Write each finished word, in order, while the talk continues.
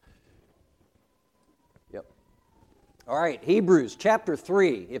All right, Hebrews chapter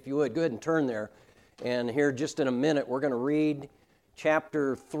 3, if you would, go ahead and turn there. And here just in a minute, we're going to read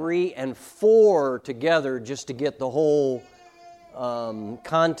chapter 3 and 4 together just to get the whole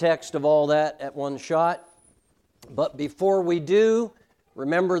context of all that at one shot. But before we do,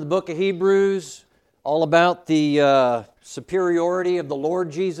 remember the book of Hebrews, all about the superiority of the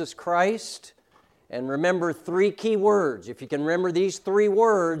Lord Jesus Christ. And remember three key words. If you can remember these three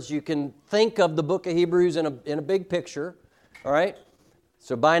words, you can think of the book of Hebrews in a big picture. All right?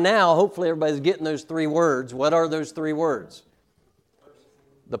 So by now, hopefully everybody's getting those three words. What are those three words?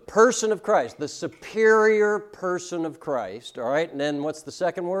 The person of Christ, the superior person of Christ. All right? And then what's the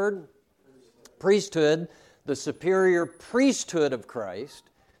second word? Priesthood. The superior priesthood of Christ.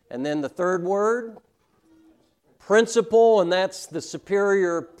 And then the third word? Principle, and that's the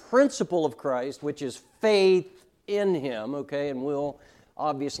superior principle of Christ, which is faith in Him, okay? And we'll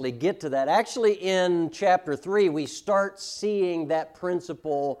obviously get to that. Actually, in chapter 3, we start seeing that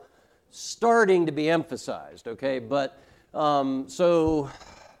principle starting to be emphasized, okay? But, so,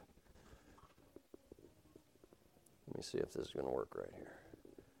 let me see if this is going to work right here.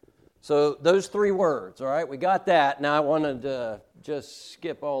 So, those three words, all right? We got that. Now, I wanted to just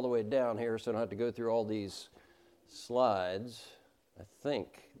skip all the way down here so I don't have to go through all these slides. I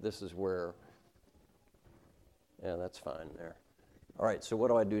think this is where, yeah, that's fine there. All right, so what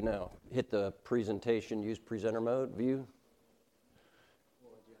do I do now? Hit the presentation, use presenter mode, view?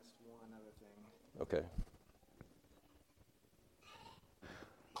 Well, just one other thing. Okay.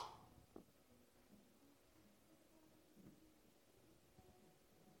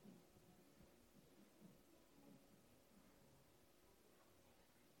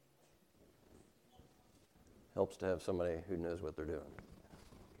 Helps to have somebody who knows what they're doing.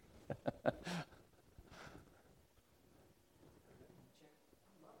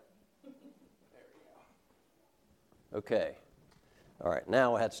 Okay. All right,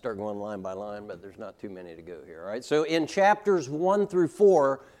 now I have to start going line by line, but there's not too many to go here. All right, so in chapters 1 through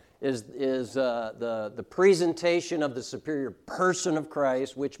 4 is the presentation of the superior person of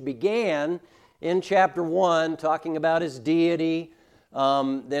Christ, which began in chapter 1, talking about His deity.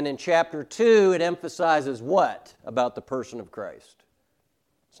 Then in chapter 2, it emphasizes what about the person of Christ?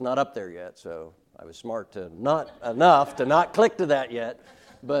 It's not up there yet, so I was smart to not click to that yet.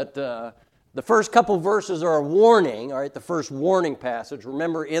 But the first couple verses are a warning, all right, the first warning passage.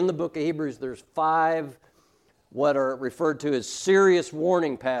 Remember, in the book of Hebrews, there's 5 what are referred to as serious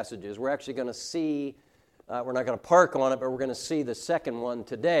warning passages. We're actually going to see, we're not going to park on it, but we're going to see the second one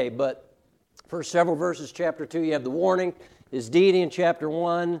today. But first several verses, chapter 2, you have the warning. His deity in chapter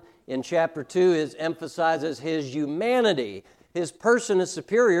 1. In chapter 2, emphasizes His humanity. His person is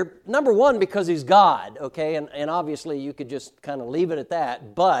superior, number one, because He's God, okay? And obviously you could just kind of leave it at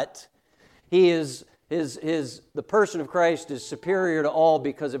that. But the person of Christ is superior to all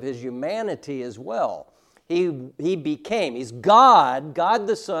because of His humanity as well. He became, He's God, God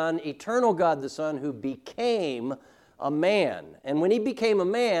the Son, eternal God the Son, who became a man. And when He became a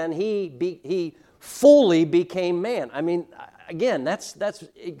man, He fully became man. I mean, again, that's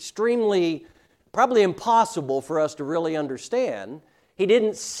extremely, probably impossible for us to really understand. He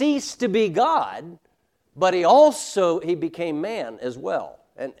didn't cease to be God, but He became man as well.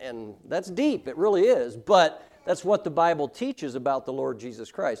 And that's deep, it really is, but that's what the Bible teaches about the Lord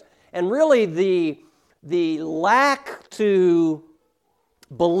Jesus Christ. And really the lack to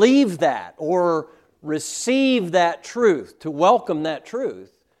believe that or receive that truth, to welcome that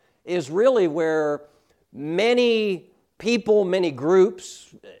truth, is really where many people, many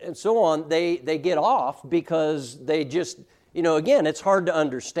groups, and so on, they get off because they just, again, it's hard to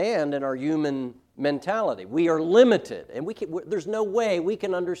understand in our human mentality. We are limited, and there's no way we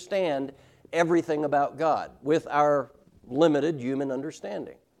can understand everything about God with our limited human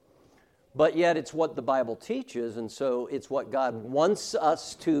understanding. But yet it's what the Bible teaches, and so it's what God wants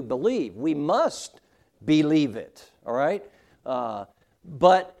us to believe. We must believe it, all right?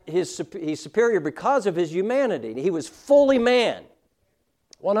 But He's superior because of His humanity. He was fully man,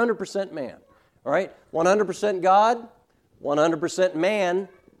 100% man, all right? 100% God, 100% man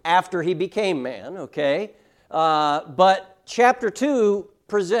after He became man, okay? But chapter 2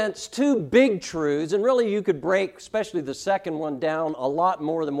 presents two big truths, and really you could break, especially the second one, down a lot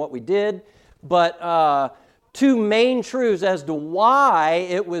more than what we did, but two main truths as to why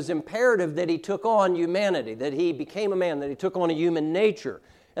it was imperative that He took on humanity, that He became a man, that He took on a human nature.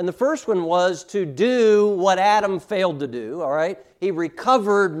 And the first one was to do what Adam failed to do, all right? He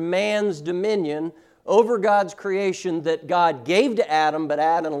recovered man's dominion over God's creation that God gave to Adam, but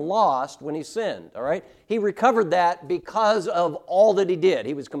Adam lost when he sinned, all right? He recovered that because of all that he did.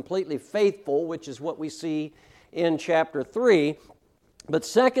 He was completely faithful, which is what we see in chapter 3. But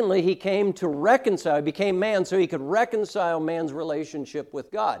secondly, he came to reconcile, he became man so he could reconcile man's relationship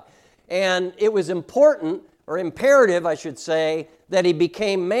with God. And it was important, or imperative, I should say, that he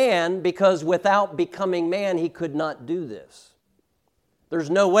became man because without becoming man, he could not do this. There's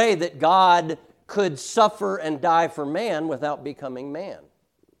no way that God could suffer and die for man without becoming man.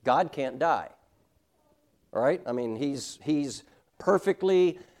 God can't die. All right? I mean, he's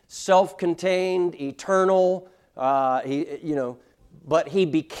perfectly self-contained, eternal, but he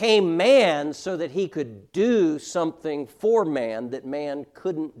became man so that he could do something for man that man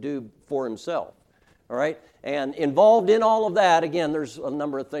couldn't do for himself. All right? And involved in all of that, again, there's a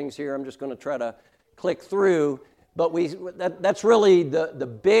number of things here. I'm just going to try to click through. But that's really the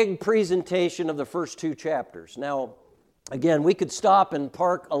big presentation of the first 2 chapters. Now, again, we could stop and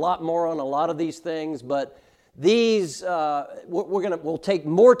park a lot more on a lot of these things, but these we'll take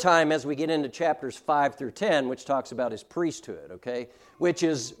more time as we get into chapters 5 through 10, which talks about his priesthood. Okay, which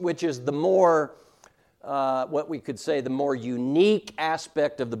is the more what we could say the more unique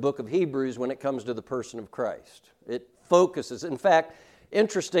aspect of the book of Hebrews when it comes to the person of Christ. It focuses, in fact.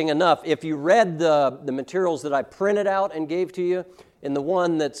 Interesting enough, if you read the materials that I printed out and gave to you, in the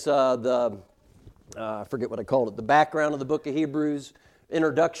one that's I forget what I called it, the background of the book of Hebrews,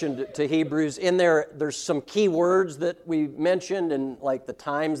 introduction to Hebrews, in there's some key words that we mentioned and like the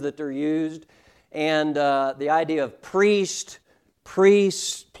times that they're used, and the idea of priest,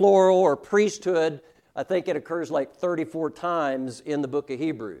 plural, or priesthood, I think it occurs like 34 times in the book of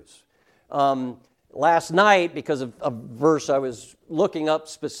Hebrews. Last night, because of a verse I was looking up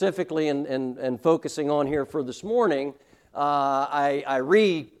specifically and focusing on here for this morning, I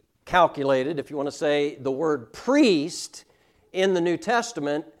recalculated, if you want to say, the word priest in the New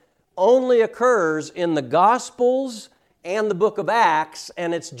Testament only occurs in the Gospels and the book of Acts,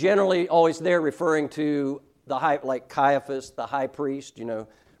 and it's generally always there referring to like Caiaphas, the high priest,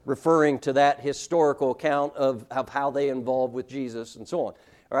 referring to that historical account of how they involved with Jesus and so on.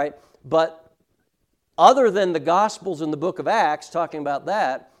 All right, but other than the Gospels and the book of Acts, talking about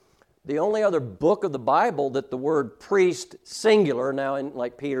that, the only other book of the Bible that the word priest, singular, now in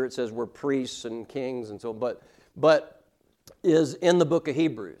like Peter it says we're priests and kings and so on, but is in the book of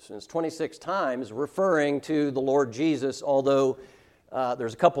Hebrews. And it's 26 times referring to the Lord Jesus, although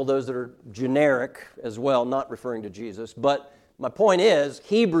there's a couple of those that are generic as well, not referring to Jesus. But my point is,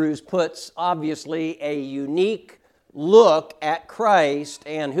 Hebrews puts obviously a unique look at Christ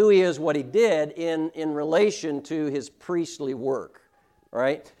and who he is, what he did in relation to his priestly work,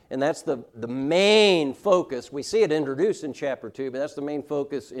 right? And that's the main focus. We see it introduced in chapter 2, but that's the main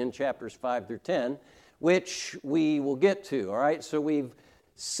focus in chapters 5 through 10, which we will get to, all right? So we've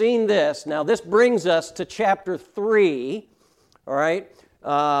seen this. Now this brings us to chapter 3, all right?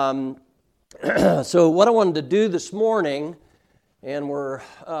 So what I wanted to do this morning, and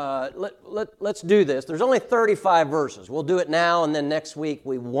let's do this. There's only 35 verses. We'll do it now, and then next week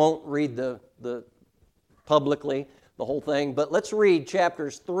we won't read the publicly the whole thing. But let's read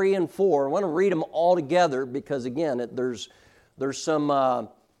chapters 3 and 4. I want to read them all together because again, there's some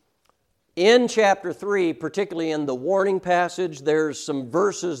in chapter 3, particularly in the warning passage. There's some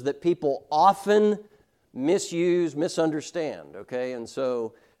verses that people often misuse, misunderstand. Okay, and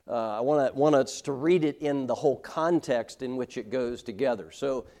so. I want us to read it in the whole context in which it goes together.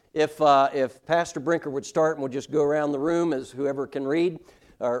 So if Pastor Brinker would start and we'll just go around the room as whoever can read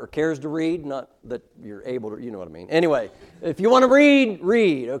or cares to read, not that you're able to, you know what I mean. Anyway, if you want to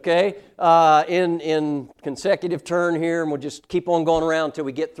read, okay, in consecutive turn here, and we'll just keep on going around until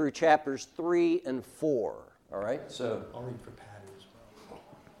we get through chapters 3 and 4. All right? So I'll read for Patty as well.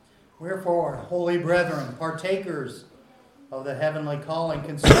 Wherefore, holy brethren, partakers of the heavenly calling,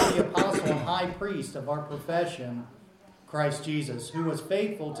 consider the apostle and high priest of our profession, Christ Jesus, who was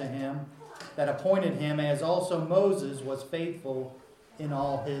faithful to him that appointed him, as also Moses was faithful in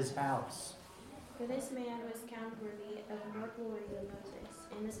all his house. For this man was counted worthy of more glory than Moses,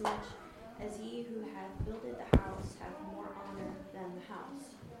 inasmuch as he who hath builded the house hath more honor than the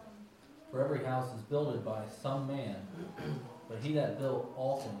house. For every house is builded by some man, but he that built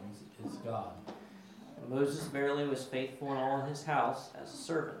all things is God. Moses verily was faithful in all his house as a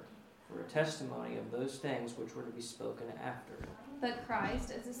servant, for a testimony of those things which were to be spoken after. But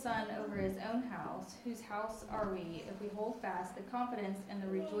Christ is a son over his own house, whose house are we, if we hold fast the confidence and the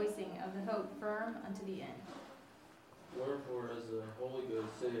rejoicing of the hope firm unto the end. Wherefore, as the Holy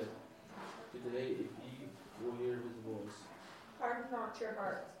Ghost saith, today, if ye will hear his voice, harden not your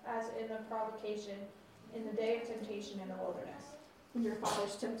hearts, as in the provocation, in the day of temptation in the wilderness. Your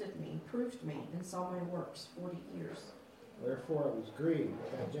fathers tempted me, proved me, and saw my works 40 years. Wherefore I was grieved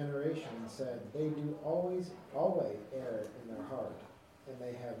at that generation, and said, They do always err in their heart, and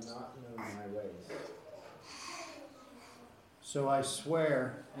they have not known my ways. So I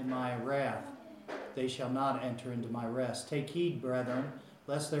swear in my wrath, they shall not enter into my rest. Take heed, brethren,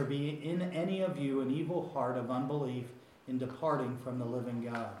 lest there be in any of you an evil heart of unbelief in departing from the living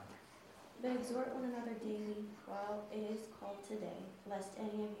God. But exhort one another daily while it is called today, lest any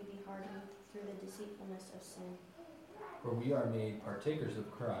of you be hardened through the deceitfulness of sin. For we are made partakers of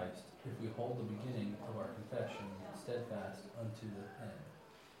Christ, if we hold the beginning of our confession steadfast unto the end.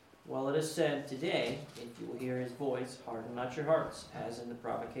 Well, it is said, today, if you will hear his voice, harden not your hearts, as in the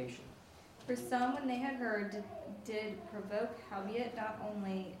provocation. For some, when they had heard, did provoke, howbeit not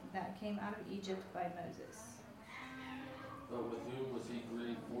only that came out of Egypt by Moses. But with whom was he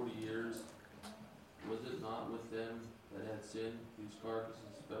grieved 40 years? Was it not with them that had sinned, whose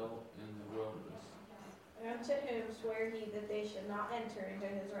carcasses fell in the wilderness? And unto whom sware he that they should not enter into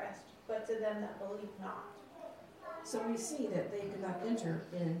his rest, but to them that believe not. So we see that they did not enter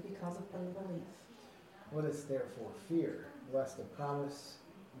in because of unbelief. Let us therefore fear, lest the promise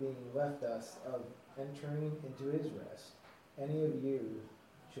being left us of entering into his rest, any of you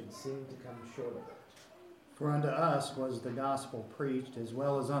should seem to come short of it. For unto us was the gospel preached as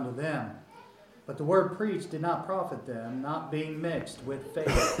well as unto them. But the word preached did not profit them, not being mixed with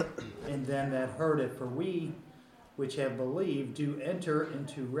faith in them that heard it. For we which have believed do enter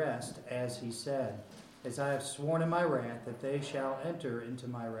into rest, as he said, As I have sworn in my wrath, that they shall enter into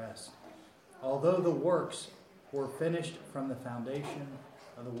my rest. Although the works were finished from the foundation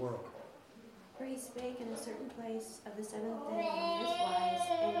of the world. For he spake in a certain place of the seventh day on this wise,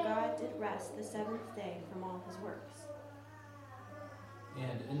 and God did rest the seventh day from all his works.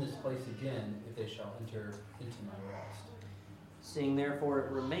 And in this place again, if they shall enter into my rest. Seeing therefore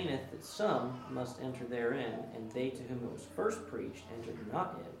it remaineth that some must enter therein, and they to whom it was first preached entered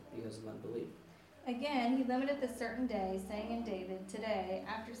not in, because of unbelief. Again, he limiteth a certain day, saying in David, Today,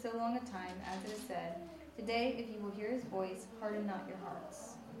 after so long a time, as it is said, Today, if you will hear his voice, harden not your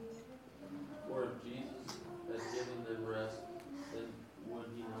hearts. For if Jesus had given them rest, then would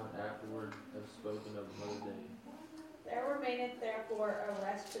he not afterward have spoken of another day? There remaineth therefore a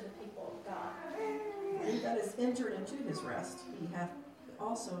rest to the people of God. He that is entered into his rest, he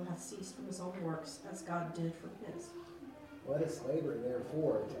also hath ceased from his own works, as God did from his. Let us labor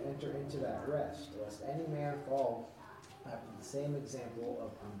therefore to enter into that rest, lest any man fall after the same example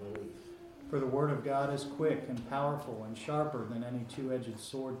of unbelief. For the word of God is quick and powerful and sharper than any two-edged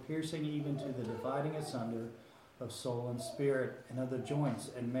sword, piercing even to the dividing asunder of soul and spirit, and of the joints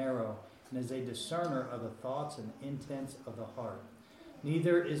and marrow, and is a discerner of the thoughts and intents of the heart.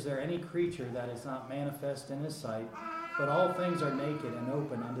 Neither is there any creature that is not manifest in his sight, but all things are naked and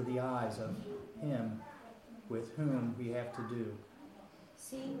open unto the eyes of him with whom we have to do.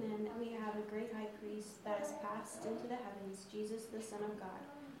 Seeing then that we have a great high priest that is passed into the heavens, Jesus the Son of God,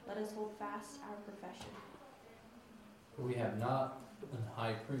 let us hold fast our profession. For we have not an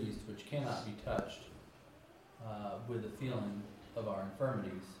high priest which cannot be touched with the feeling of our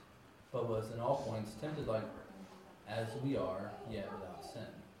infirmities, but was in all points tempted like as we are, yet without sin.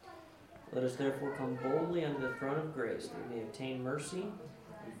 Let us therefore come boldly unto the throne of grace, that we may obtain mercy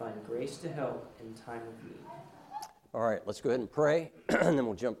and find grace to help in time of need. All right, let's go ahead and pray, and then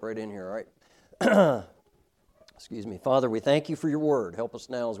we'll jump right in here, all right? Excuse me. Father, we thank you for your word. Help us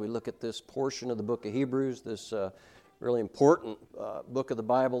now as we look at this portion of the book of Hebrews, this really important book of the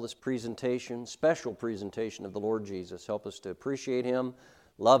Bible, this presentation, special presentation of the Lord Jesus. Help us to appreciate him,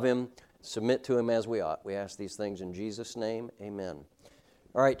 love him, submit to him as we ought. We ask these things in Jesus' name, amen.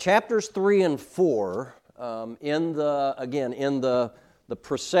 All right, chapters 3 and 4, in the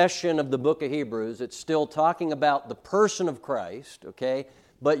procession of the book of Hebrews, it's still talking about the person of Christ, okay?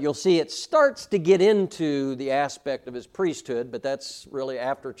 But you'll see it starts to get into the aspect of his priesthood, but that's really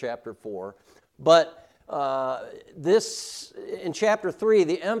after chapter 4. But this, in chapter 3,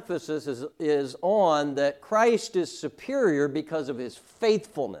 the emphasis is on that Christ is superior because of his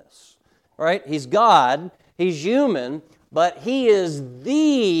faithfulness, right? He's God, he's human, but he is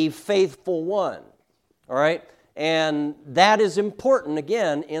the faithful one, all right? And that is important,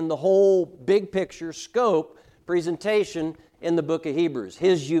 again, in the whole big picture scope presentation in the book of Hebrews.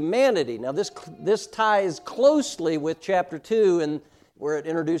 His humanity. Now, this ties closely with chapter 2 and where it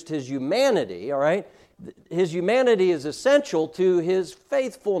introduced his humanity, all right? His humanity is essential to his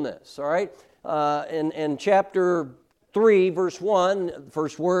faithfulness, all right? In chapter 3, verse 1,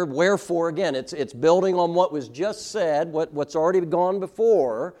 first word, wherefore, again, it's building on what was just said, what's already gone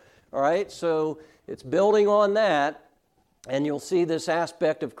before, all right? So it's building on that, and you'll see this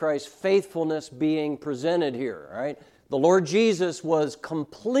aspect of Christ's faithfulness being presented here, all right? The Lord Jesus was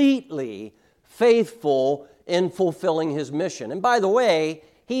completely faithful in fulfilling his mission. And by the way,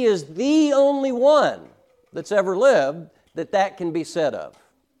 he is the only one that's ever lived that can be said of.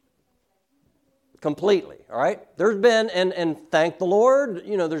 Completely, all right? There's been, and thank the Lord,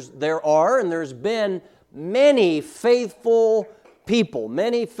 there's been many faithful people,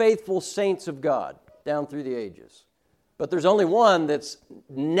 many faithful saints of God down through the ages. But there's only one that's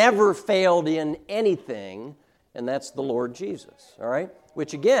never failed in anything, and that's the Lord Jesus, all right?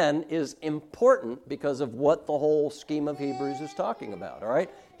 Which, again, is important because of what the whole scheme of Hebrews is talking about, all right?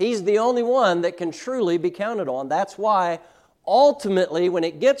 He's the only one that can truly be counted on. That's why, ultimately, when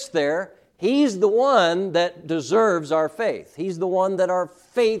it gets there, he's the one that deserves our faith. He's the one that our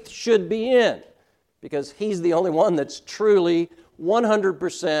faith should be in because he's the only one that's truly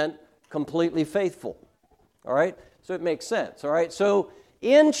 100% completely faithful, all right? So it makes sense, all right? So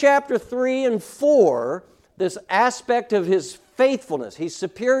in chapter 3 and 4, this aspect of his faithfulness, he's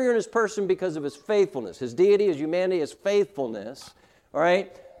superior in his person because of his faithfulness. His deity, his humanity, his faithfulness, all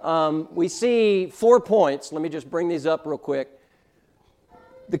right? We see 4 points. Let me just bring these up real quick.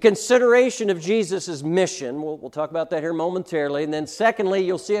 The consideration of Jesus' mission, we'll talk about that here momentarily. And then secondly,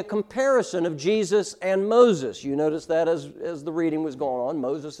 you'll see a comparison of Jesus and Moses. You notice that as the reading was going on.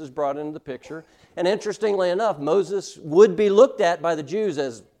 Moses is brought into the picture. And interestingly enough, Moses would be looked at by the Jews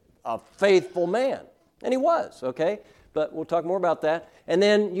as a faithful man. And he was, okay? But we'll talk more about that. And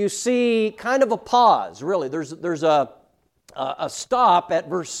then you see kind of a pause, really. There's a stop at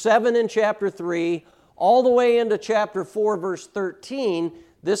verse 7 in chapter 3 all the way into chapter 4, verse 13.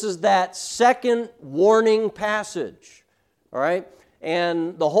 This is that second warning passage, all right?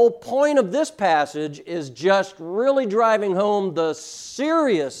 And the whole point of this passage is just really driving home the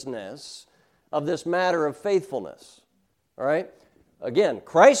seriousness of this matter of faithfulness, all right? Again,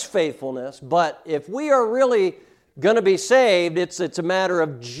 Christ's faithfulness, but if we are really going to be saved, it's a matter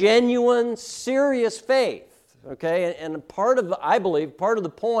of genuine, serious faith, okay? And I believe part of the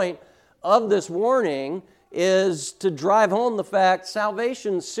point of this warning is to drive home the fact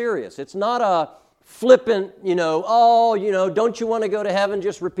salvation's serious. It's not a flippant, don't you want to go to heaven,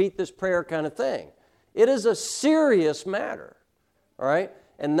 just repeat this prayer kind of thing. It is a serious matter, all right?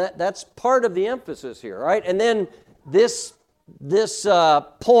 And that's part of the emphasis here, all right? And then this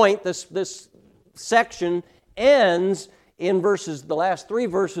point, this section ends in the last 3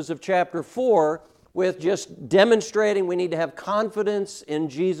 verses of chapter 4 with just demonstrating we need to have confidence in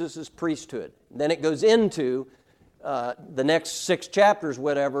Jesus' priesthood. Then it goes into the next 6 chapters,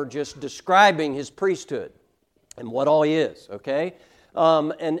 just describing his priesthood and what all he is, okay?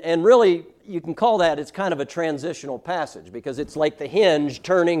 And really, you can call that, it's kind of a transitional passage because it's like the hinge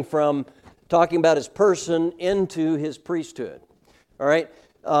turning from talking about his person into his priesthood, all right?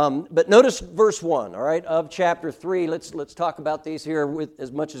 But notice verse 1, all right, of chapter 3. Let's talk about these here with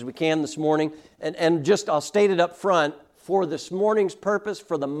as much as we can this morning. And just I'll state it up front. For this morning's purpose,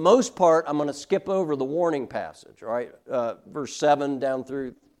 for the most part, I'm going to skip over the warning passage, all right, verse 7 down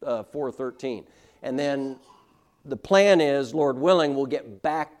through 4:13. And then the plan is, Lord willing, we'll get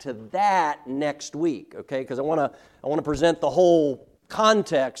back to that next week, okay, because I want to present the whole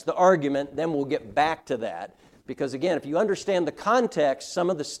context, the argument, then we'll get back to that. Because again, if you understand the context,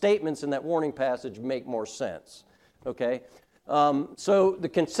 some of the statements in that warning passage make more sense, okay? So the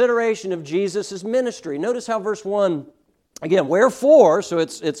consideration of Jesus' ministry. Notice how verse 1, again, wherefore, so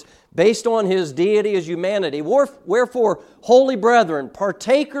it's based on his deity, his humanity. Wherefore, holy brethren,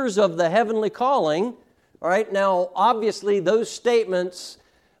 partakers of the heavenly calling. All right, now obviously those statements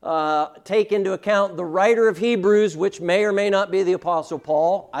take into account the writer of Hebrews, which may or may not be the Apostle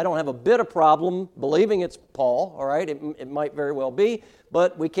Paul. I don't have a bit of problem believing it's Paul, all right? It might very well be,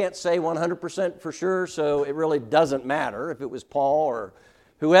 but we can't say 100% for sure, so it really doesn't matter if it was Paul or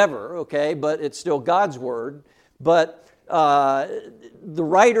whoever, okay? But it's still God's word. But the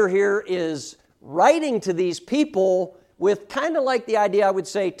writer here is writing to these people with kind of like the idea, I would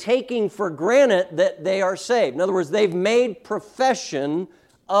say, taking for granted that they are saved. In other words, they've made profession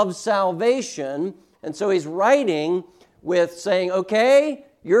of salvation, and so he's writing with saying, okay,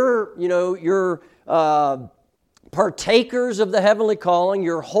 you're partakers of the heavenly calling,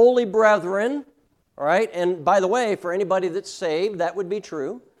 you're holy brethren, all right? And by the way, for anybody that's saved, that would be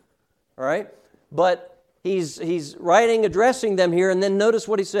true, all right? But he's writing, addressing them here, and then notice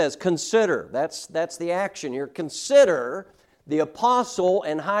what he says, consider, that's the action here, consider the apostle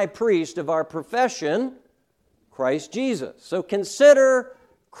and high priest of our profession, Christ Jesus. So consider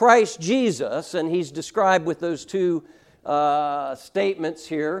Christ Jesus, and he's described with those 2 statements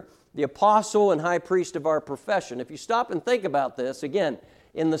here, the apostle and high priest of our profession. If you stop and think about this, again,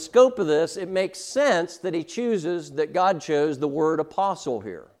 in the scope of this, it makes sense that that God chose the word apostle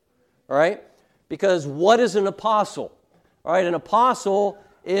here. All right? Because what is an apostle? All right, an apostle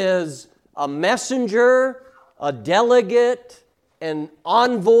is a messenger, a delegate, an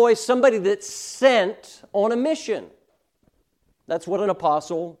envoy, somebody that's sent on a mission. That's what an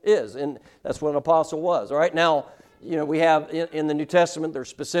apostle is, and that's what an apostle was. All right, now, we have in the New Testament, there's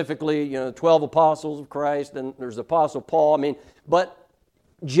specifically, 12 apostles of Christ, and there's Apostle Paul. But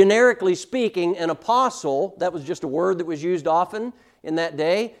generically speaking, an apostle, that was just a word that was used often in that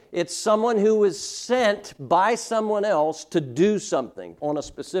day. It's someone who was sent by someone else to do something on a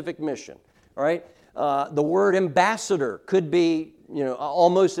specific mission. All right, the word ambassador could be,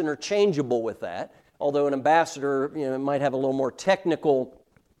 almost interchangeable with that. Although an ambassador, might have a little more technical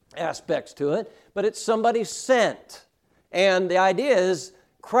aspects to it, but it's somebody sent. And the idea is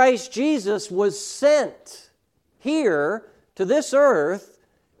Christ Jesus was sent here to this earth,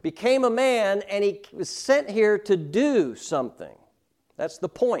 became a man, and he was sent here to do something. That's the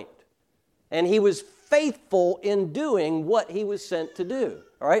point. And he was faithful in doing what he was sent to do.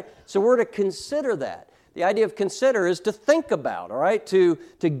 All right? So we're to consider that. The idea of consider is to think about, all right? To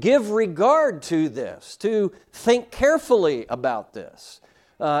give regard to this, to think carefully about this,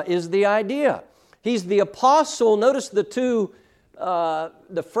 is the idea. He's the apostle. Notice the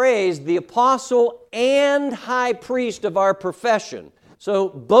phrase, the apostle and high priest of our profession. So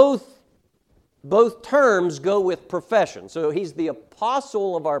both terms go with profession. So he's the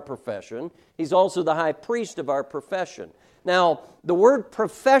apostle of our profession. He's also the high priest of our profession. Now, the word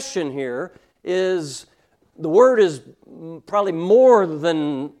profession here is... The word is probably more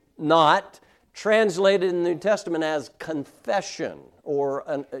than not translated in the New Testament as confession, or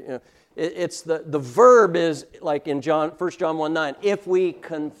it's the verb is like in 1 John 1:9, if we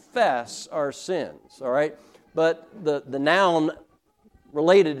confess our sins, all right? But the noun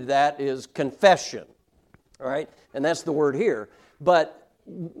related to that is confession, all right? And that's the word here. But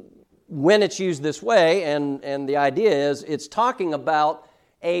when it's used this way, and the idea is it's talking about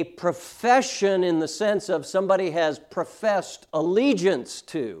a profession in the sense of somebody has professed allegiance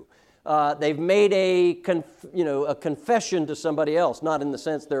to. They've made a confession to somebody else, not in the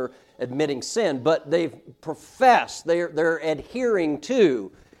sense they're admitting sin, but they've professed, they're adhering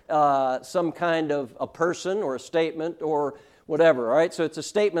to some kind of a person or a statement or whatever, all right? So it's a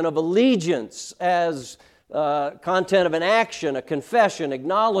statement of allegiance as content of an action, a confession,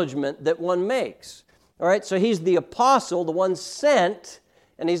 acknowledgement that one makes. All right, so he's the apostle, the one sent,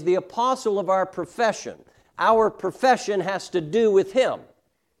 and he's the apostle of our profession. Our profession has to do with him.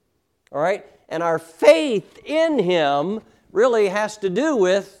 All right? And our faith in him really has to do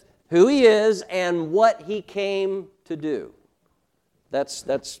with who he is and what he came to do.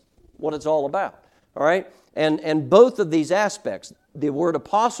 That's what it's all about. All right? And both of these aspects, the word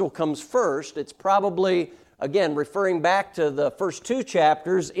apostle comes first. It's probably, again, referring back to the first two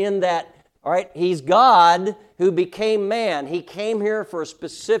chapters in that, all right, he's God who became man. He came here for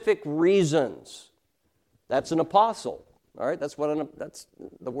specific reasons. That's an apostle. All right, that's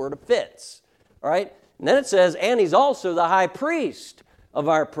the word of fits. All right, and then it says, and he's also the high priest of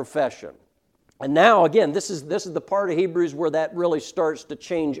our profession. And now, again, this is the part of Hebrews where that really starts to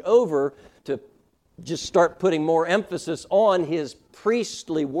change over to just start putting more emphasis on his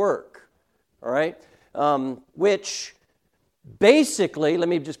priestly work. All right, which basically, let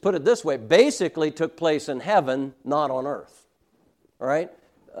me just put it this way, basically took place in heaven, not on earth. All right?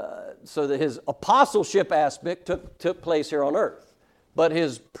 So that his apostleship aspect took place here on earth. But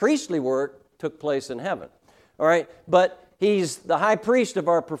his priestly work took place in heaven. All right? But he's the high priest of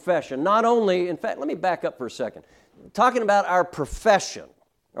our profession. Not only, in fact, let me back up for a second. Talking about our profession.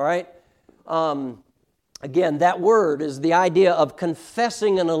 All right? Again, that word is the idea of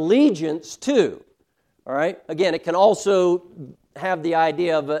confessing an allegiance to. All right? Again, it can also have the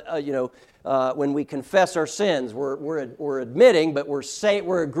idea of, when we confess our sins, we're admitting, but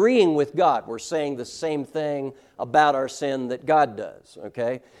we're agreeing with God. We're saying the same thing about our sin that God does,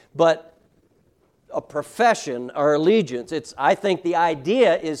 okay? But a profession, our allegiance, I think the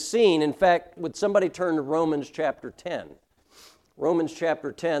idea is seen. In fact, would somebody turn to Romans chapter 10? Romans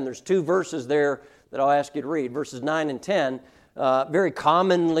chapter 10, there's two verses there that I'll ask you to read, verses 9 and 10. Very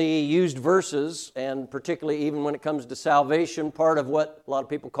commonly used verses, and particularly even when it comes to salvation, part of what a lot of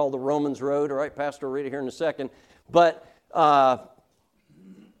people call the Romans road. All right, Pastor will read it here in a second. But I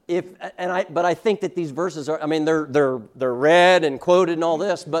think that these verses are, they're read and quoted and all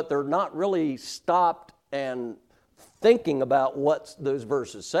this, but they're not really stopped and thinking about what those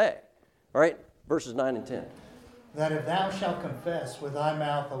verses say. All right, verses 9 and 10. That if thou shalt confess with thy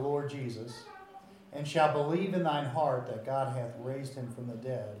mouth the Lord Jesus, and shalt believe in thine heart that God hath raised him from the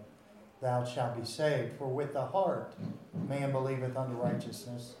dead, thou shalt be saved. For with the heart man believeth unto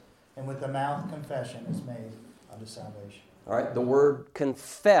righteousness, and with the mouth confession is made unto salvation. All right, the word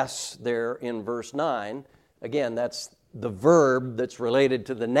confess there in verse 9, again, that's the verb that's related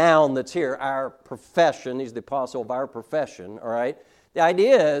to the noun that's here, our profession. He's the apostle of our profession, all right? The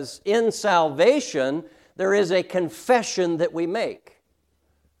idea is, in salvation, there is a confession that we make,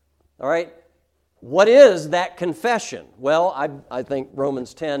 all right? What is that confession? Well, I think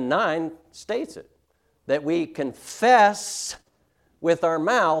Romans 10:9 states it, that we confess with our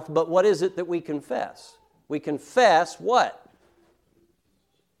mouth, but what is it that we confess? We confess what?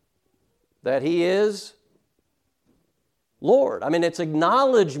 That He is Lord. I mean, it's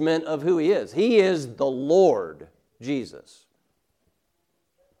acknowledgement of who He is. He is the Lord Jesus.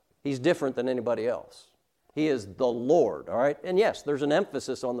 He's different than anybody else. He is the Lord, all right? And yes, there's an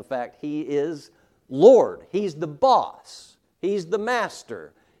emphasis on the fact He is Lord. He's the boss. He's the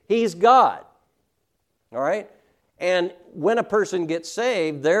master. He's God, all right? And when a person gets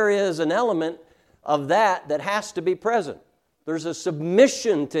saved, there is an element of that has to be present. There's a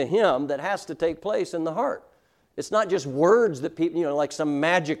submission to Him that has to take place in the heart. It's not just words that people, like some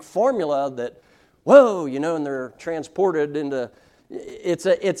magic formula that, whoa, and they're transported into. It's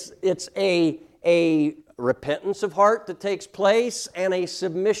a repentance of heart that takes place and a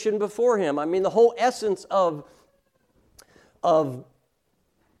submission before Him. I mean, the whole essence of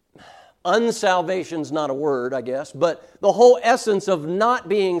unsalvation's not a word, I guess, but the whole essence of not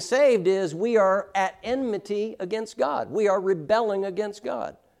being saved is we are at enmity against God. We are rebelling against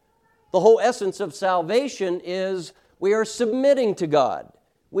God. The whole essence of salvation is we are submitting to God.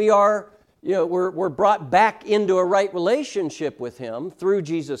 We are, we're brought back into a right relationship with Him through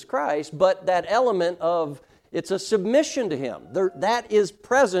Jesus Christ, but that element of it's a submission to Him. That is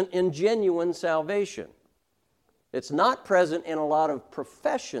present in genuine salvation. It's not present in a lot of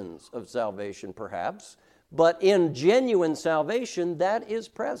professions of salvation, perhaps, but in genuine salvation, that is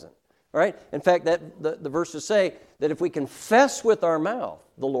present. All right? In fact, the verses say that if we confess with our mouth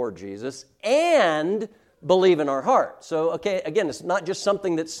the Lord Jesus and believe in our heart. So, okay, again, it's not just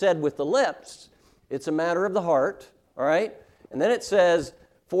something that's said with the lips. It's a matter of the heart, all right? And then it says,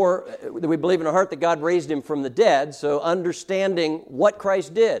 that we believe in our heart that God raised Him from the dead, so understanding what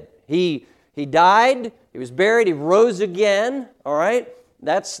Christ did. He died, He was buried, He rose again, all right?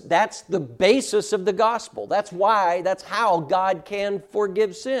 That's the basis of the gospel. That's how God can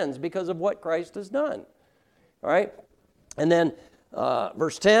forgive sins, because of what Christ has done. All right? And then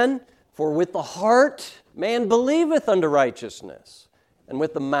verse 10, for with the heart man believeth unto righteousness, and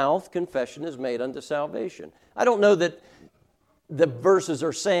with the mouth confession is made unto salvation. I don't know that the verses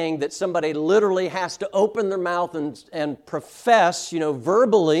are saying that somebody literally has to open their mouth and profess,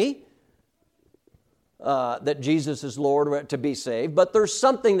 verbally, that Jesus is Lord to be saved, but there's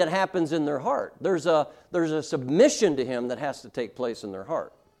something that happens in their heart. There's a submission to Him that has to take place in their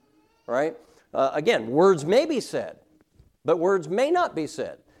heart, right? Again, words may be said, but words may not be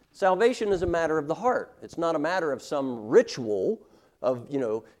said. Salvation is a matter of the heart. It's not a matter of some ritual of,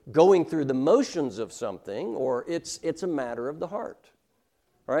 going through the motions of something, or it's a matter of the heart,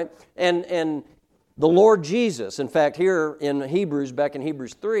 all right? And the Lord Jesus, in fact, here in Hebrews, back in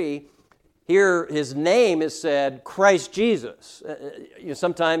Hebrews 3, here, His name is said Christ Jesus.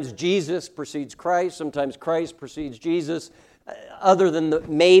 Sometimes Jesus precedes Christ. Sometimes Christ precedes Jesus. Other than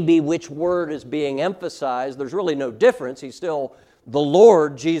maybe which word is being emphasized, there's really no difference. He's still the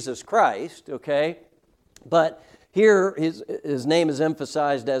Lord Jesus Christ, okay? But here, His name is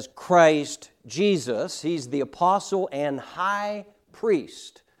emphasized as Christ Jesus. He's the apostle and high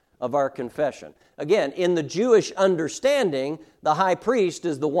priest of our confession. Again, in the Jewish understanding, the high priest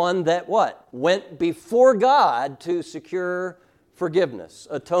is the one that what? Went before God to secure forgiveness,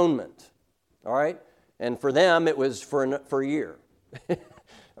 atonement. All right? And for them, it was for a year. All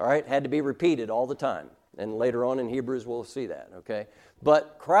right? Had to be repeated all the time. And later on in Hebrews, we'll see that, okay?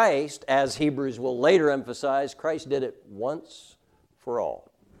 But Christ, as Hebrews will later emphasize, Christ did it once for all.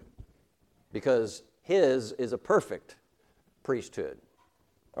 Because His is a perfect priesthood.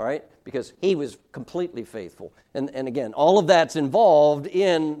 All right? Because He was completely faithful. And again, all of that's involved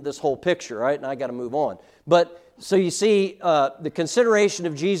in this whole picture, right? And I got to move on. But so you see the consideration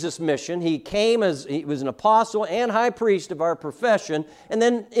of Jesus' mission. He came as He was an apostle and high priest of our profession. And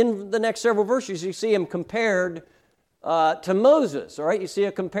then in the next several verses, you see Him compared to Moses. All right? You see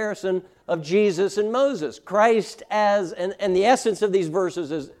a comparison of Jesus and Moses. Christ as, and the essence of these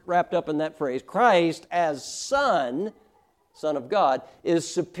verses is wrapped up in that phrase, Christ as Son of God, is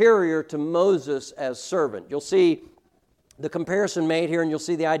superior to Moses as servant. You'll see the comparison made here, and you'll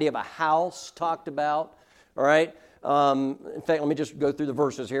see the idea of a house talked about, all right? In fact, let me just go through the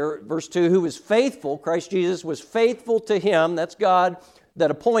verses here. Verse 2, who was faithful, Christ Jesus was faithful to him, that's God that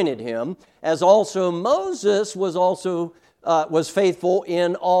appointed him, as also Moses was faithful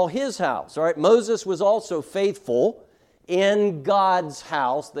in all his house. All right, Moses was also faithful in God's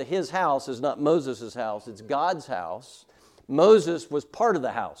house. His house is not Moses' house, it's God's house. Moses was part of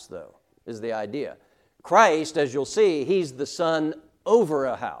the house, though, is the idea. Christ, as you'll see, he's the son over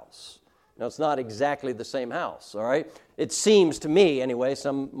a house. Now, it's not exactly the same house, all right? It seems to me, anyway,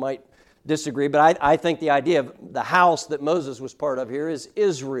 some might disagree, but I think the idea of the house that Moses was part of here is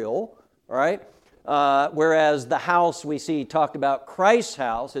Israel, all right? Whereas the house we see talked about, Christ's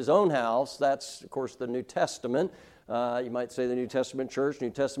house, his own house, that's, of course, the New Testament. You might say the New Testament church, New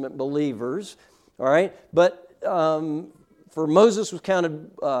Testament believers, all right? But for Moses was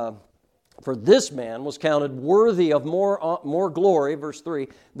counted... For this man was counted worthy of more glory, verse 3,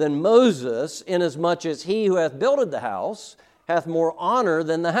 than Moses, inasmuch as he who hath builded the house hath more honor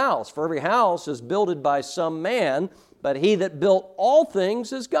than the house. For every house is builded by some man, but he that built all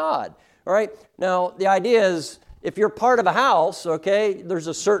things is God. All right? Now, the idea is, if you're part of a house, okay, there's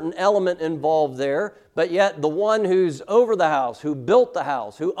a certain element involved there, but yet the one who's over the house, who built the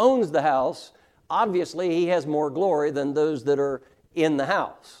house, who owns the house, obviously he has more glory than those that are in the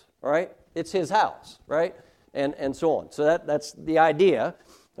house. All right? It's his house, right? And so on. So that's the idea,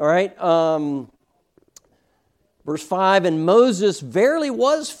 all right? Verse 5, and Moses verily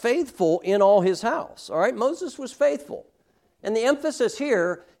was faithful in all his house, all right? Moses was faithful. And the emphasis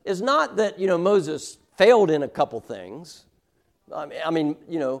here is not that, Moses failed in a couple things. I mean,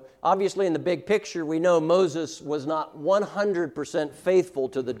 obviously in the big picture, we know Moses was not 100% faithful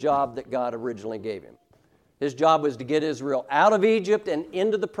to the job that God originally gave him. His job was to get Israel out of Egypt and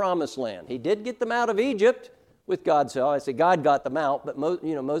into the Promised Land. He did get them out of Egypt with God's help. I say God got them out, but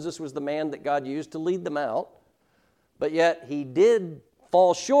Moses was the man that God used to lead them out. But yet he did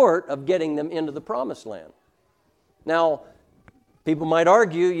fall short of getting them into the Promised Land. Now, people might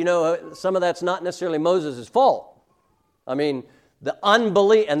argue, some of that's not necessarily Moses' fault. I mean, the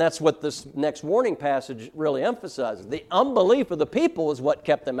unbelief, and that's what this next warning passage really emphasizes. The unbelief of the people is what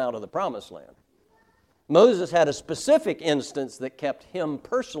kept them out of the Promised Land. Moses had a specific instance that kept him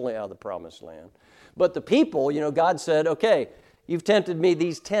personally out of the Promised Land. But the people, God said, okay, you've tempted me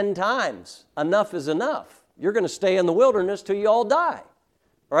these 10 times. Enough is enough. You're going to stay in the wilderness till you all die.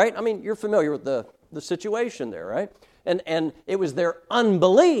 Right? I mean, you're familiar with the situation there, right? And it was their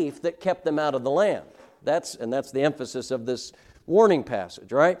unbelief that kept them out of the land. That's the emphasis of this warning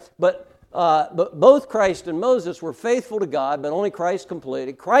passage, right? But both Christ and Moses were faithful to God, but only Christ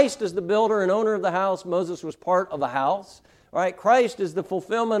completed. Christ is the builder and owner of the house. Moses was part of a house. Right? Christ is the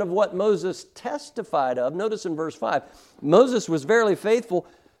fulfillment of what Moses testified of. Notice in verse 5, Moses verily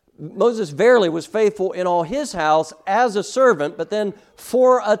was faithful in all his house as a servant, but then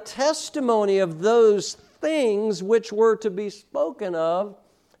for a testimony of those things which were to be spoken of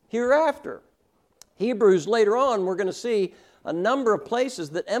hereafter. Hebrews, later on, we're going to see a number of places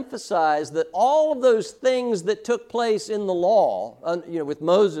that emphasize that all of those things that took place in the law, with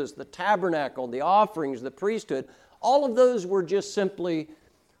Moses, the tabernacle, the offerings, the priesthood, all of those were just simply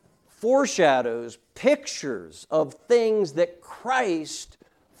foreshadows, pictures of things that Christ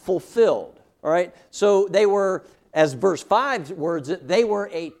fulfilled. All right? So they were, as verse 5 words it, they were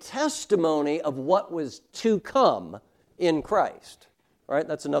a testimony of what was to come in Christ. All right?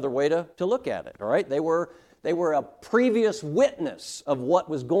 That's another way to look at it. All right? They were a previous witness of what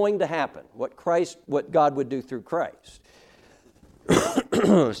was going to happen, what God would do through Christ.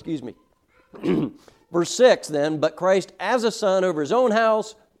 Excuse me. Verse 6 then, but Christ as a son over his own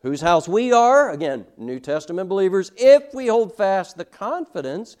house, whose house we are, again, New Testament believers, if we hold fast the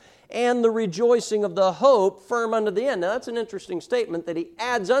confidence and the rejoicing of the hope firm unto the end. Now that's an interesting statement that he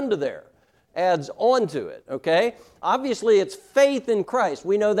adds onto it, okay? Obviously it's faith in Christ.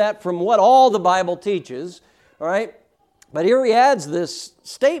 We know that from what all the Bible teaches. All right? But here he adds this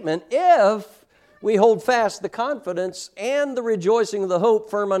statement, if we hold fast the confidence and the rejoicing of the hope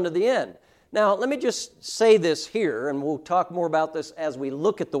firm unto the end. Now, let me just say this here, and we'll talk more about this as we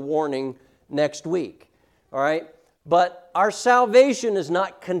look at the warning next week. All right? But our salvation is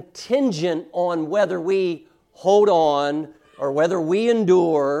not contingent on whether we hold on or whether we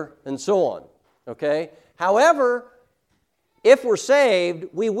endure and so on. Okay? However, if we're saved,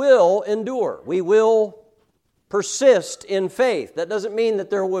 we will endure. We will persist in faith. That doesn't mean that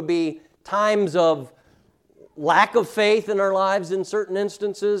there will be times of lack of faith in our lives in certain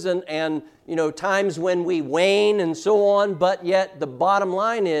instances and times when we wane and so on, but yet the bottom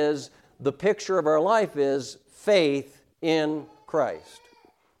line is the picture of our life is faith in Christ.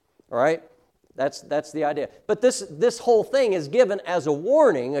 All right? That's the idea. But this whole thing is given as a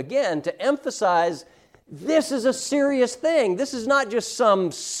warning, again, to emphasize this is a serious thing. This is not just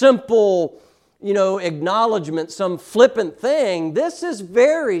some simple, acknowledgement, some flippant thing. This is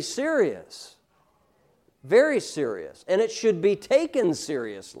very serious. Very serious. And it should be taken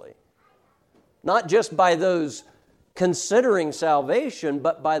seriously. Not just by those considering salvation,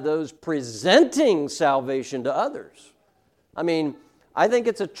 but by those presenting salvation to others. I mean, I think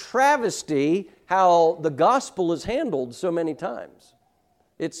it's a travesty how the gospel is handled so many times.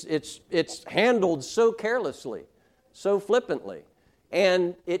 It's handled so carelessly, so flippantly.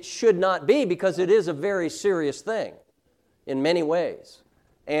 And it should not be, because it is a very serious thing in many ways.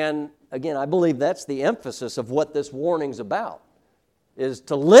 And again, I believe that's the emphasis of what this warning's about, is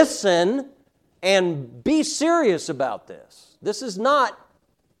to listen and be serious about this. This is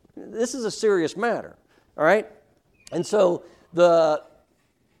a serious matter, all right? And so the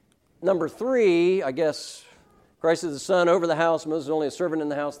number 3, I guess, Christ is the Son over the house, Moses is only a servant in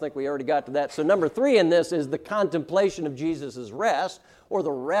the house. I think we already got to that. So number 3 in this is the contemplation of Jesus' rest, or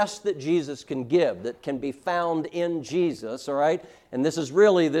the rest that Jesus can give, that can be found in Jesus, all right? And this is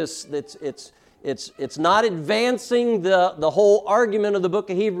really this, it's not advancing the whole argument of the book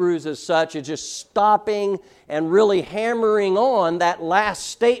of Hebrews as such. It's just stopping and really hammering on that last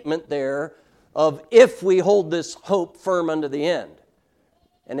statement there of if we hold this hope firm unto the end.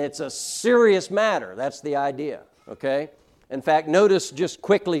 And it's a serious matter. That's the idea, okay? In fact, notice just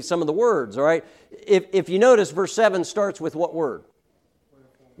quickly some of the words, all right? If you notice, verse 7 starts with what word?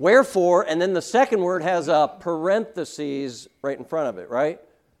 Wherefore, and then the second word has a parenthesis right in front of it, right?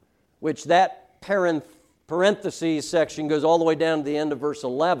 Which that parentheses section goes all the way down to the end of verse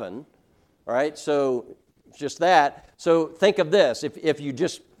 11, all right? So just that. So think of this. If you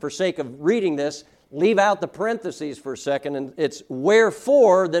just, for sake of reading this, leave out the parentheses for a second, and it's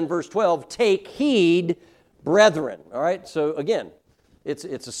wherefore, then verse 12, take heed, brethren. All right? So again, it's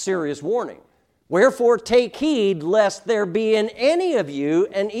a serious warning. Wherefore take heed, lest there be in any of you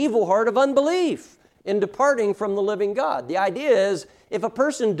an evil heart of unbelief in departing from the living God. The idea is, if a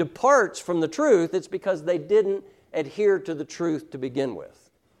person departs from the truth, it's because they didn't adhere to the truth to begin with.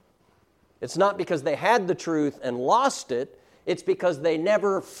 It's not because they had the truth and lost it. It's because they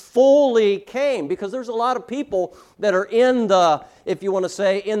never fully came. Because there's a lot of people that are in the, if you want to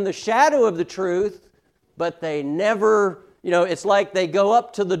say, in the shadow of the truth, but they never, it's like they go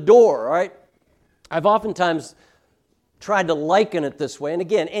up to the door, all right? I've oftentimes tried to liken it this way. And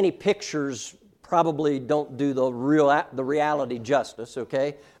again, any pictures probably don't do the reality justice,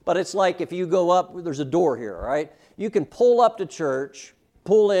 okay? But it's like if you go up, there's a door here, all right? You can pull up to church,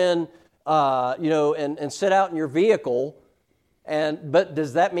 pull in, and sit out in your vehicle, but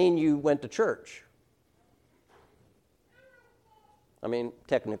does that mean you went to church? I mean,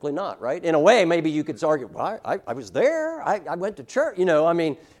 technically not, right? In a way, maybe you could argue, well, I was there, I went to church.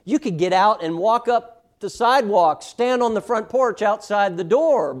 You could get out and walk up the sidewalk, stand on the front porch outside the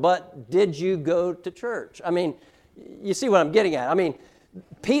door, but did you go to church? I mean, you see what I'm getting at. I mean,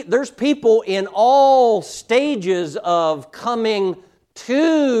 there's people in all stages of coming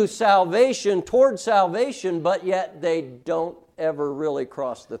to salvation, towards salvation, but yet they don't ever really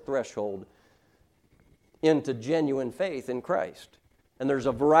cross the threshold into genuine faith in Christ. And there's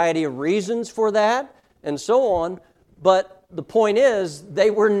a variety of reasons for that and so on, but the point is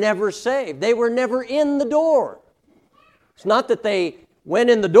they were never saved. They were never in the door. It's not that they went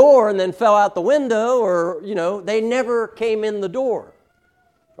in the door and then fell out the window, or, they never came in the door.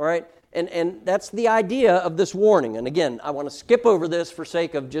 All right? And that's the idea of this warning. And again, I want to skip over this for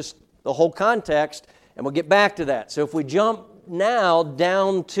sake of just the whole context, and we'll get back to that. So if we jump now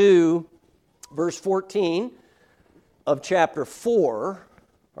down to verse 14 of chapter 4,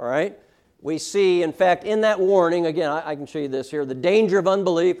 all right, we see, in fact, in that warning, again, I can show you this here, the danger of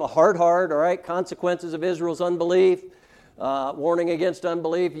unbelief, a hard heart, all right, consequences of Israel's unbelief, warning against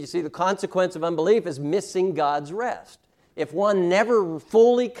unbelief. You see, the consequence of unbelief is missing God's rest. If one never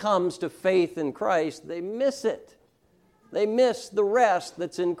fully comes to faith in Christ, they miss it. They miss the rest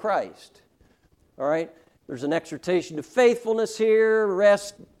that's in Christ. All right? There's an exhortation to faithfulness here.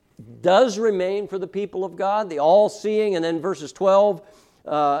 Rest does remain for the people of God, the all-seeing. And then verses 12,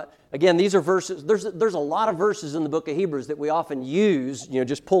 again, these are verses. There's a lot of verses in the book of Hebrews that we often use,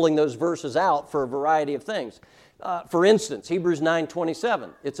 just pulling those verses out for a variety of things. For instance, Hebrews 9:27,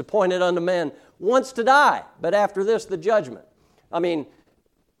 it's appointed unto men once to die, but after this, the judgment. I mean,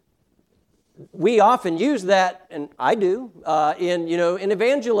 we often use that, and I do, in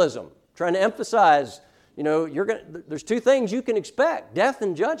evangelism, trying to emphasize, there's two things you can expect, death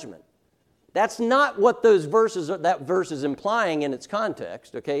and judgment. That's not what that verse is implying in its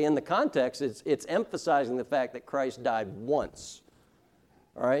context, okay? In the context, it's emphasizing the fact that Christ died once,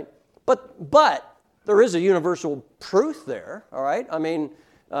 all right? But there is a universal truth there, all right? I mean,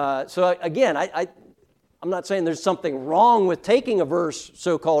 so again, I'm not saying there's something wrong with taking a verse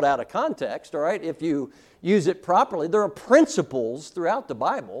so-called out of context, all right? If you use it properly, there are principles throughout the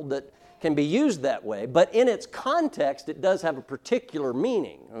Bible that can be used that way, but in its context, it does have a particular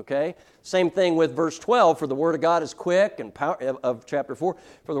meaning, okay? Same thing with verse 12, for the Word of God is quick, and of chapter 4,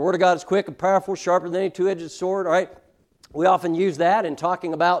 for the Word of God is quick and powerful, sharper than any two-edged sword, all right? We often use that in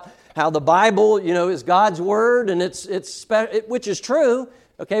talking about how the Bible, is God's Word, and which is true,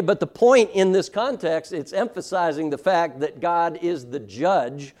 okay? But the point in this context, it's emphasizing the fact that God is the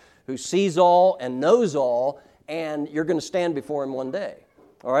judge who sees all and knows all, and you're going to stand before Him one day.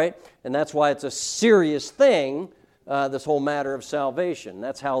 All right? And that's why it's a serious thing, this whole matter of salvation.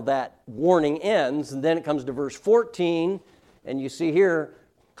 That's how that warning ends. And then it comes to verse 14, and you see here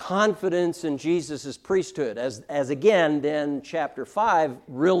confidence in Jesus' priesthood. As again, then chapter 5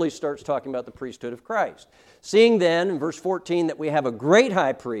 really starts talking about the priesthood of Christ. Seeing then, in verse 14, that we have a great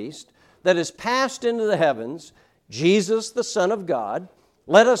high priest that is passed into the heavens, Jesus, the Son of God,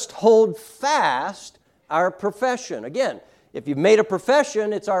 let us hold fast our profession. Again, if you've made a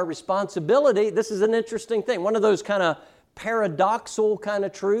profession, it's our responsibility. This is an interesting thing. One of those kind of paradoxical kind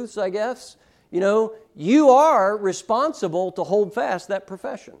of truths, I guess. You are responsible to hold fast that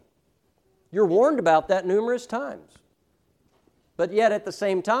profession. You're warned about that numerous times. But yet at the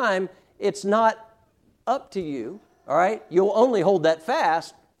same time, it's not up to you, all right? You'll only hold that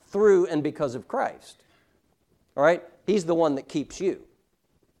fast through and because of Christ, all right? He's the one that keeps you.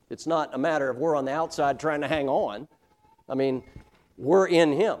 It's not a matter of we're on the outside trying to hang on. I mean, we're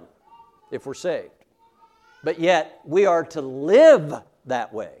in Him if we're saved. But yet, we are to live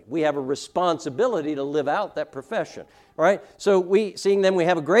that way. We have a responsibility to live out that profession. All right? So, seeing then we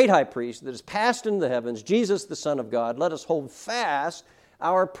have a great high priest that is passed into the heavens, Jesus, the Son of God. Let us hold fast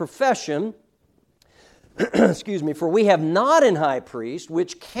our profession. Excuse me. For we have not an high priest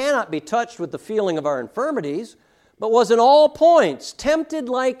which cannot be touched with the feeling of our infirmities, but was in all points tempted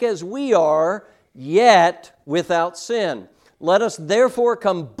like as we are, yet without sin. Let us therefore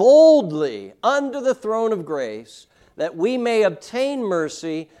come boldly under the throne of grace, that we may obtain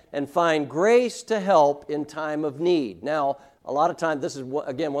mercy and find grace to help in time of need. Now, a lot of times, this is,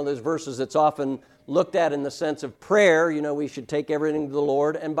 again, one of those verses that's often looked at in the sense of prayer. We should take everything to the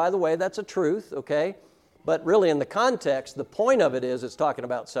Lord. And by the way, that's a truth, okay? But really in the context, the point of it is it's talking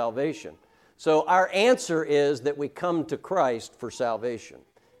about salvation. So our answer is that we come to Christ for salvation,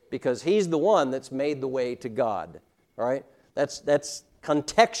 because He's the one that's made the way to God, all right? That's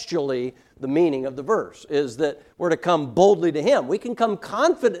contextually the meaning of the verse, is that we're to come boldly to Him. We can come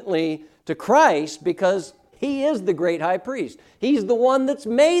confidently to Christ because He is the great high priest. He's the one that's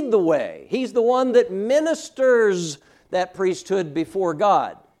made the way. He's the one that ministers that priesthood before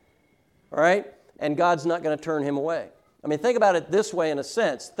God, all right? And God's not going to turn Him away. I mean, think about it this way in a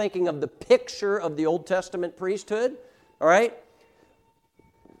sense, thinking of the picture of the Old Testament priesthood, all right?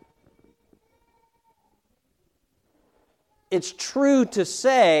 It's true to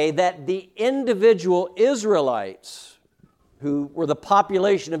say that the individual Israelites, who were the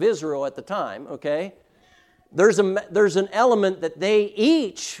population of Israel at the time, okay, there's an element that they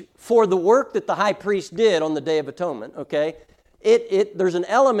each, for the work that the high priest did on the Day of Atonement, okay, there's an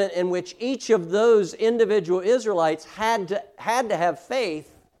element in which each of those individual Israelites had to have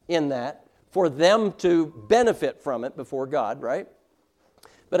faith in that for them to benefit from it before God, right?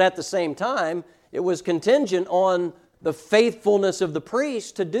 But at the same time, it was contingent on the faithfulness of the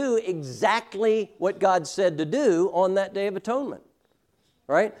priest to do exactly what God said to do on that Day of Atonement,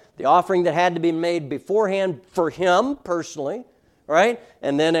 right? The offering that had to be made beforehand for him personally, right?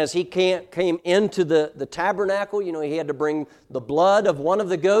 And then as he came into the tabernacle, he had to bring the blood of one of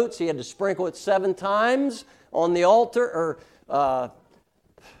the goats. He had to sprinkle it 7 times on the altar.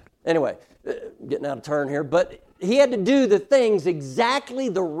 Anyway, getting out of turn here. But he had to do the things exactly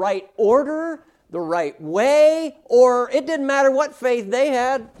the right order, the right way, or it didn't matter what faith they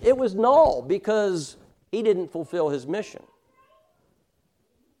had. It was null because he didn't fulfill his mission.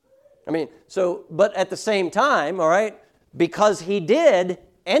 But at the same time, all right, because he did,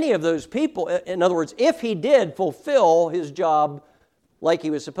 any of those people, in other words, if he did fulfill his job like he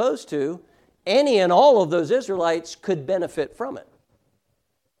was supposed to, any and all of those Israelites could benefit from it.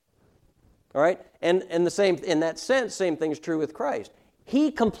 All right? And in that sense, same thing is true with Christ.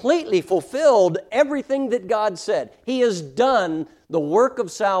 He completely fulfilled everything that God said. He has done the work of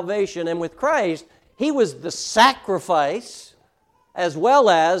salvation, and with Christ, he was the sacrifice as well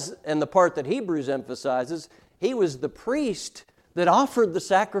as, and the part that Hebrews emphasizes, he was the priest that offered the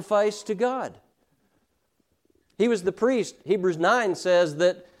sacrifice to God. He was the priest. Hebrews 9 says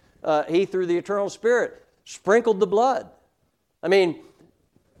that he, through the eternal Spirit, sprinkled the blood. I mean,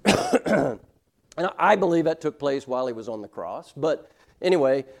 and I believe that took place while he was on the cross. But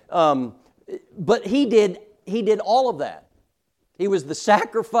anyway, but he did all of that. He was the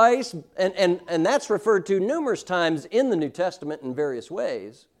sacrifice, and that's referred to numerous times in the New Testament in various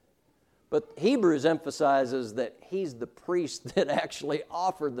ways. But Hebrews emphasizes that he's the priest that actually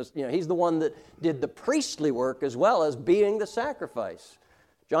offered this. He's the one that did the priestly work as well as being the sacrifice.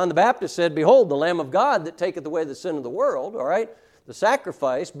 John the Baptist said, "Behold, the Lamb of God that taketh away the sin of the world," all right, the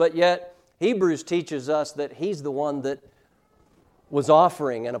sacrifice. But yet, Hebrews teaches us that he's the one that was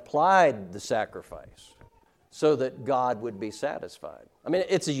offering and applied the sacrifice so that God would be satisfied. I mean,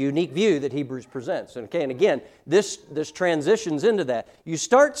 it's a unique view that Hebrews presents. Okay, and again, this transitions into that. You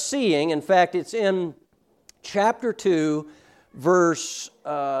start seeing, in fact, it's in chapter 2, verse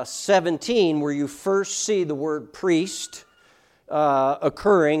 17, where you first see the word priest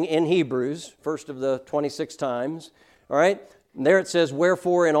occurring in Hebrews, first of the 26 times. All right? And there it says,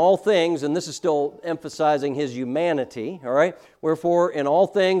 "Wherefore in all things," and this is still emphasizing his humanity, all right? "Wherefore in all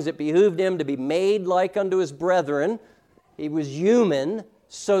things it behooved him to be made like unto his brethren." He was human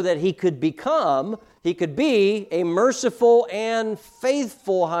so that he could be a merciful and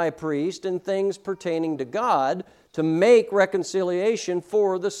faithful high priest in things pertaining to God, to make reconciliation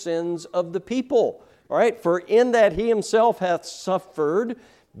for the sins of the people. All right? "For in that he himself hath suffered,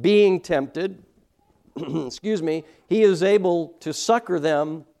 being tempted," "he is able to succor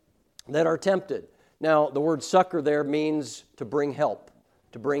them that are tempted." Now, the word succor there means to bring help,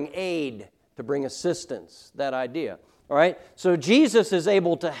 to bring aid, to bring assistance, that idea. All right? So Jesus is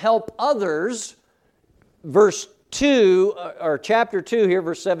able to help others. Verse 2, or chapter 2 here,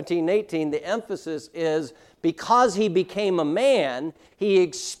 verse 17 and 18, the emphasis is because he became a man, he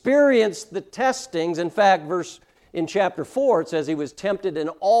experienced the testings. In fact, in chapter 4, it says he was tempted in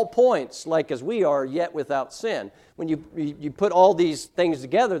all points, like as we are, yet without sin. When you put all these things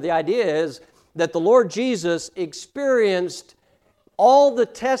together, the idea is that the Lord Jesus experienced all the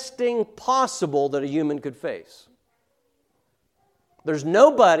testing possible that a human could face. There's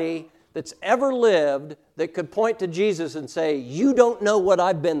nobody that's ever lived that could point to Jesus and say, "You don't know what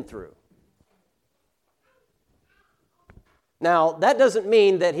I've been through." Now, that doesn't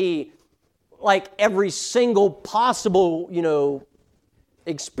mean that he, like every single possible,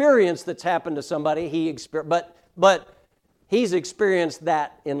 experience that's happened to somebody, but he's experienced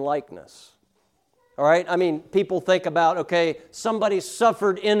that in likeness. All right? I mean, people think about, okay, somebody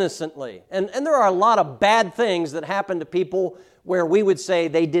suffered innocently. And there are a lot of bad things that happen to people where we would say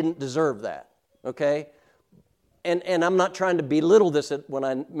they didn't deserve that. Okay? And I'm not trying to belittle this when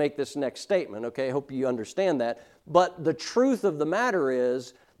I make this next statement. Okay? I hope you understand that. But the truth of the matter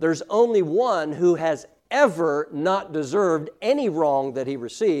is, there's only one who has ever not deserved any wrong that he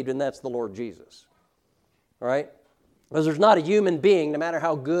received, and that's the Lord Jesus. All right? Because there's not a human being, no matter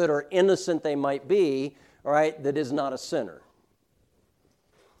how good or innocent they might be, all right, that is not a sinner.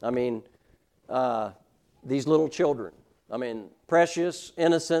 I mean, these little children, precious,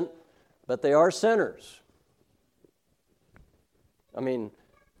 innocent, but they are sinners.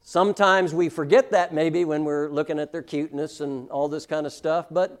 Sometimes we forget that maybe when we're looking at their cuteness and all this kind of stuff,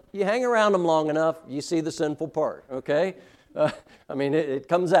 but you hang around them long enough, you see the sinful part, okay? It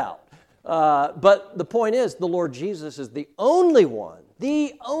comes out. But the point is, the Lord Jesus is the only one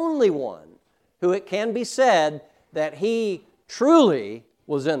who it can be said that he truly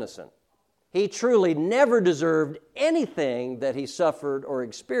was innocent. He truly never deserved anything that he suffered or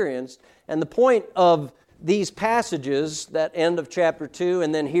experienced. And the point of these passages, that end of chapter 2,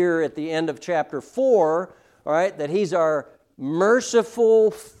 and then here at the end of chapter 4, all right, that he's our merciful,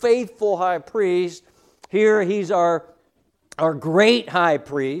 faithful high priest. Here he's our great high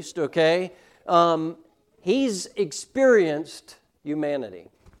priest, okay? He's experienced humanity.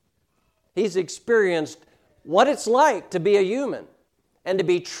 He's experienced what it's like to be a human and to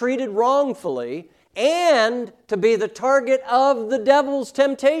be treated wrongfully and to be the target of the devil's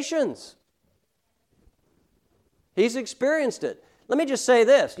temptations. He's experienced it. Let me just say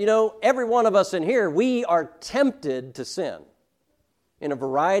this. Every one of us in here, we are tempted to sin in a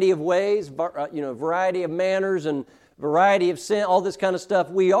variety of ways, variety of manners and variety of sin, all this kind of stuff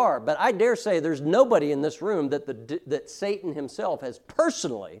we are. But I dare say there's nobody in this room that Satan himself has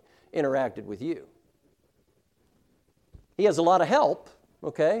personally interacted with you. He has a lot of help,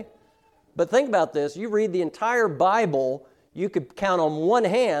 okay? But think about this. You read the entire Bible, you could count on one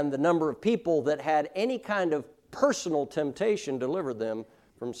hand the number of people that had any kind of personal temptation delivered them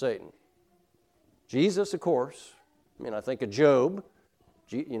from Satan. Jesus, of course. I mean, I think of Job.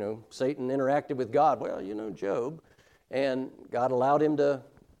 Satan interacted with God. Well, Job. And God allowed him to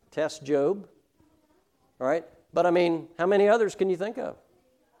test Job. All right? But, I mean, how many others can you think of?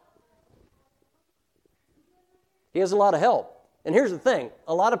 He has a lot of help. And here's the thing.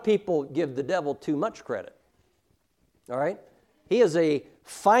 A lot of people give the devil too much credit. All right? He is a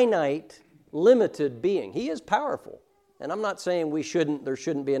finite, limited being. He is powerful. And I'm not saying there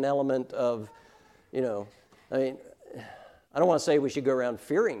shouldn't be an element of, I don't want to say we should go around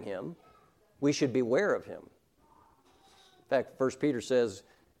fearing him. We should beware of him. In fact, 1 Peter says,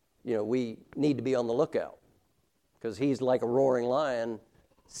 we need to be on the lookout because he's like a roaring lion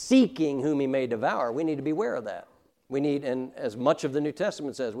seeking whom he may devour. We need to beware of that. And as much of the New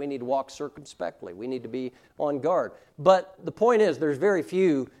Testament says, we need to walk circumspectly. We need to be on guard. But the point is, there's very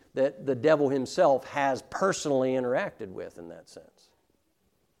few that the devil himself has personally interacted with in that sense.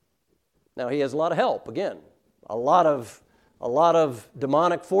 Now, he has a lot of help, again. A lot of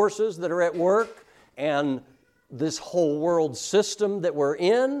demonic forces that are at work, and this whole world system that we're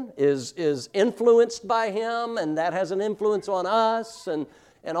in is influenced by him, and that has an influence on us and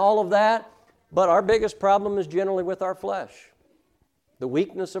all of that. But our biggest problem is generally with our flesh. The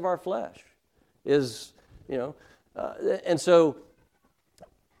weakness of our flesh is, and so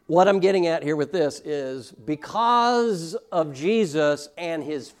what I'm getting at here with this is because of Jesus and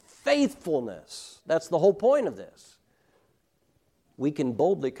his faithfulness, that's the whole point of this, we can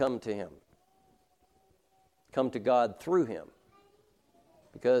boldly come to him, come to God through him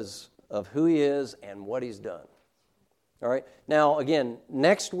because of who he is and what he's done. All right. Now, again,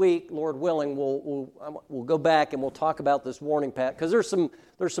 next week, Lord willing, we'll go back and we'll talk about this warning path because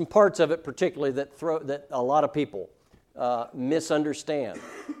there's some parts of it particularly that a lot of people misunderstand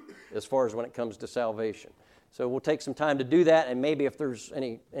as far as when it comes to salvation. So we'll take some time to do that, and maybe if there's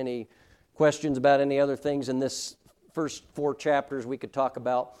any questions about any other things in this first 4 chapters, we could talk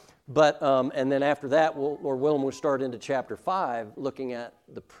about. But and then after that, Lord willing, we'll start into chapter 5, looking at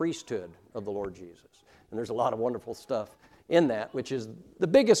the priesthood of the Lord Jesus. And there's a lot of wonderful stuff in that, which is the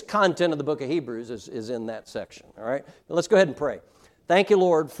biggest content of the book of Hebrews is in that section. All right? Now let's go ahead and pray. Thank you,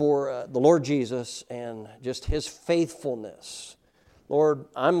 Lord, for the Lord Jesus and just his faithfulness. Lord,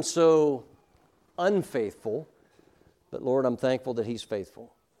 I'm so unfaithful, but Lord, I'm thankful that he's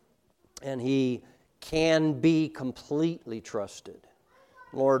faithful. And he can be completely trusted.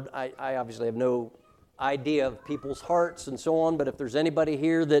 Lord, I obviously have no idea of people's hearts and so on, but if there's anybody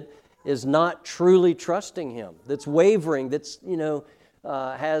here that is not truly trusting him, that's wavering, that's,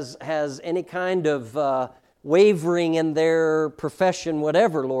 has any kind of wavering in their profession,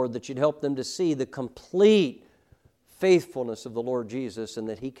 whatever, Lord, that you'd help them to see the complete faithfulness of the Lord Jesus and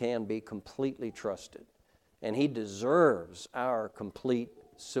that he can be completely trusted. And he deserves our complete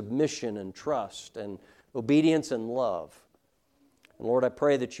submission and trust and obedience and love. And Lord, I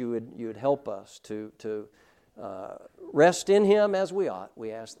pray that you would help us to rest in him as we ought.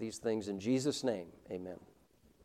 We ask these things in Jesus' name. Amen.